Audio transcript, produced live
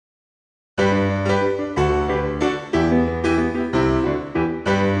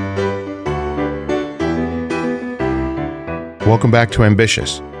Welcome back to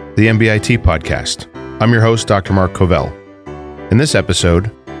Ambitious, the MBIT podcast. I'm your host, Dr. Mark Covell. In this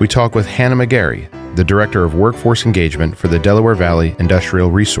episode, we talk with Hannah McGarry, the Director of Workforce Engagement for the Delaware Valley Industrial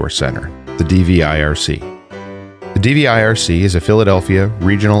Resource Center, the DVIRC. The DVIRC is a Philadelphia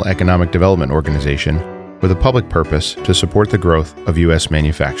regional economic development organization with a public purpose to support the growth of U.S.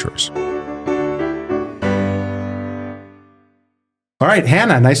 manufacturers. All right,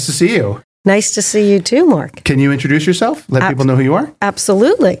 Hannah, nice to see you. Nice to see you too, Mark. Can you introduce yourself? Let people know who you are.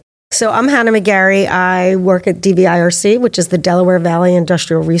 Absolutely. So I'm Hannah McGarry. I work at DVIRC, which is the Delaware Valley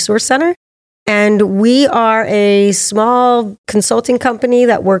Industrial Resource Center. And we are a small consulting company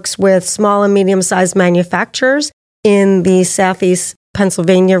that works with small and medium-sized manufacturers in the Southeast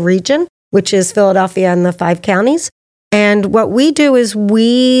Pennsylvania region, which is Philadelphia and the 5 counties. And what we do is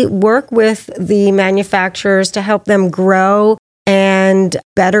we work with the manufacturers to help them grow and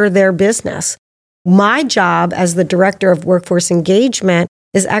better their business. My job as the Director of Workforce Engagement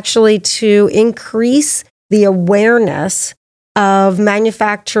is actually to increase the awareness of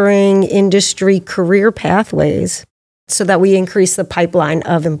manufacturing industry career pathways so that we increase the pipeline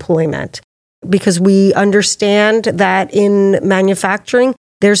of employment. Because we understand that in manufacturing,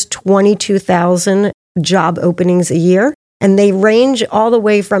 there's 22,000 job openings a year, and they range all the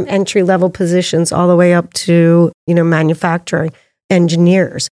way from entry-level positions all the way up to, manufacturing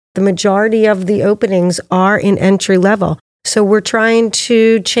engineers. The majority of the openings are in entry-level. So we're trying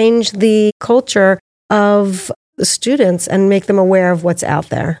to change the culture of students and make them aware of what's out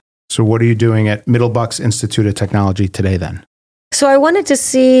there. So what are you doing at Middlebucks Institute of Technology today then? So I wanted to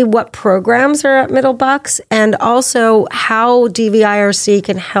see what programs are at Middlebucks and also how DVIRC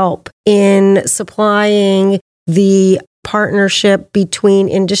can help in supplying the partnership between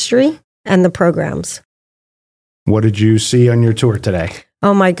industry and the programs. What did you see on your tour today?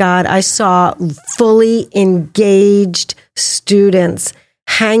 Oh my God, I saw fully engaged students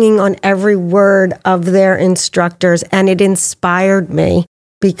hanging on every word of their instructors, and it inspired me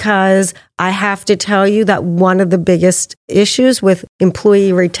because I have to tell you that one of the biggest issues with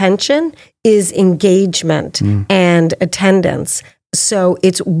employee retention is engagement and attendance. So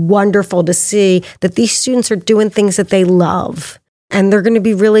it's wonderful to see that these students are doing things that they love, and they're going to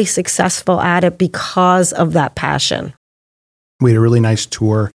be really successful at it because of that passion. We had a really nice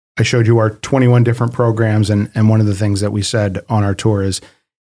tour. I showed you our 21 different programs, and one of the things that we said on our tour is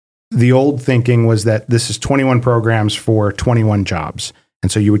the old thinking was that this is 21 programs for 21 jobs.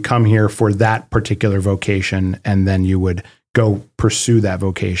 And so you would come here for that particular vocation, and then you would go pursue that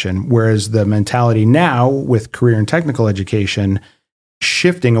vocation. Whereas the mentality now with career and technical education,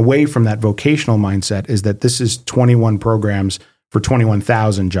 shifting away from that vocational mindset, is that this is 21 programs for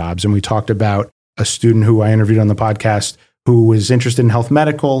 21,000 jobs. And we talked about a student who I interviewed on the podcast who was interested in health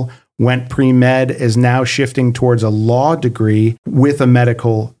medical, went pre-med, is now shifting towards a law degree with a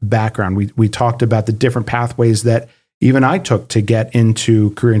medical background. We talked about the different pathways that even I took to get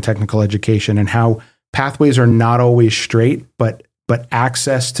into career and technical education, and how pathways are not always straight, but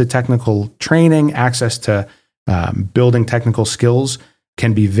access to technical training, access to building technical skills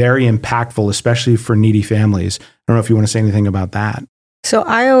can be very impactful, especially for needy families. I don't know if you want to say anything about that. So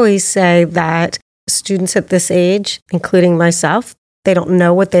I always say that students at this age, including myself, they don't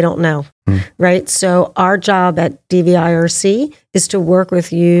know what they don't know, right? So our job at DVIRC is to work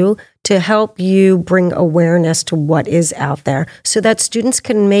with you to help you bring awareness to what is out there so that students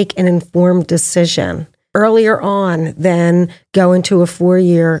can make an informed decision earlier on than go into a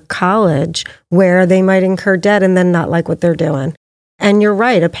 4-year college where they might incur debt and then not like what they're doing. And you're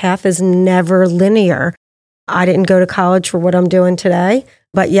right, a path is never linear. I didn't go to college for what I'm doing today,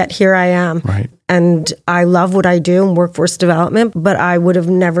 but yet here I am. Right. And I love what I do in workforce development, but I would have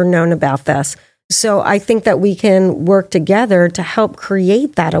never known about this. So I think that we can work together to help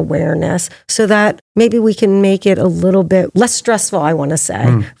create that awareness so that maybe we can make it a little bit less stressful, I want to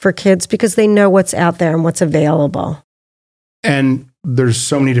say, for kids, because they know what's out there and what's available. And there's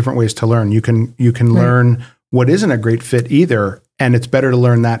so many different ways to learn. You can learn what isn't a great fit either. And it's better to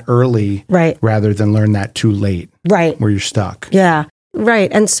learn that early rather than learn that too late, where you're stuck. Yeah,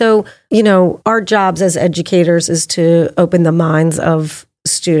 right. And so, our jobs as educators is to open the minds of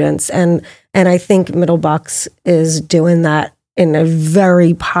students. And I think Middlebucks is doing that in a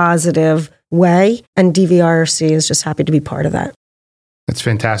very positive way. And DVIRC is just happy to be part of that. That's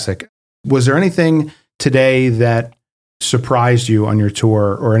fantastic. Was there anything today that surprised you on your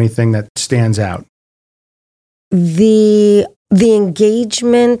tour or anything that stands out? The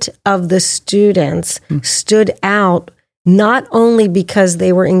engagement of the students stood out not only because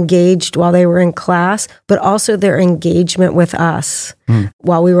they were engaged while they were in class, but also their engagement with us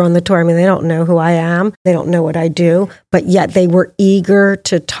while we were on the tour. I mean, they don't know who I am. They don't know what I do, but yet they were eager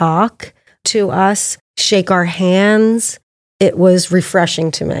to talk to us, shake our hands. It was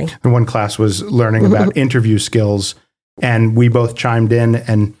refreshing to me. And one class was learning about interview skills, and we both chimed in,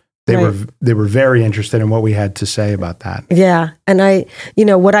 and they were very interested in what we had to say about that. Yeah. And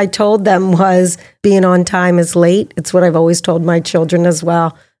what I told them was being on time is late. It's what I've always told my children as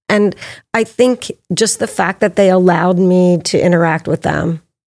well. And I think just the fact that they allowed me to interact with them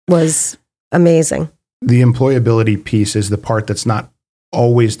was amazing. The employability piece is the part that's not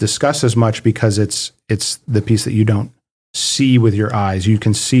always discussed as much because it's the piece that you don't see with your eyes. You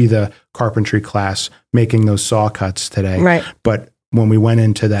can see the carpentry class making those saw cuts today. Right. But when we went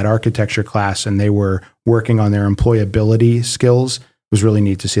into that architecture class and they were working on their employability skills, it was really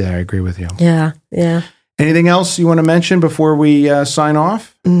neat to see that. I agree with you. Yeah, yeah. Anything else you want to mention before we sign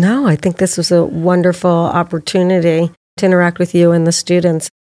off? No, I think this was a wonderful opportunity to interact with you and the students.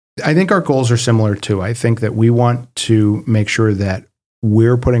 I think our goals are similar too. I think that we want to make sure that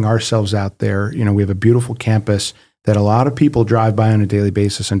we're putting ourselves out there. We have a beautiful campus that a lot of people drive by on a daily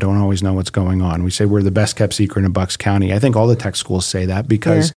basis and don't always know what's going on. We say we're the best kept secret in Bucks County. I think all the tech schools say that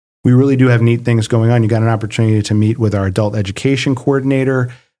because we really do have neat things going on. You got an opportunity to meet with our adult education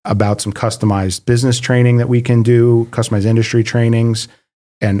coordinator about some customized business training that we can do, customized industry trainings,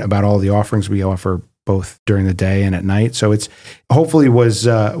 and about all the offerings we offer both during the day and at night. So it's hopefully was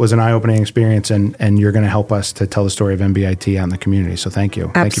an eye-opening experience, and you're going to help us to tell the story of MBIT out in the community. So thank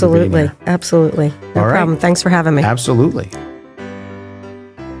you. Absolutely. Thank you for being here. Absolutely. No problem. Thanks for having me. Absolutely.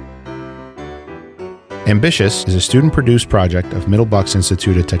 Ambitious is a student-produced project of Middle Bucks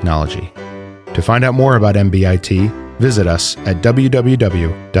Institute of Technology. To find out more about MBIT, visit us at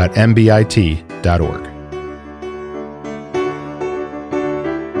www.mbit.org.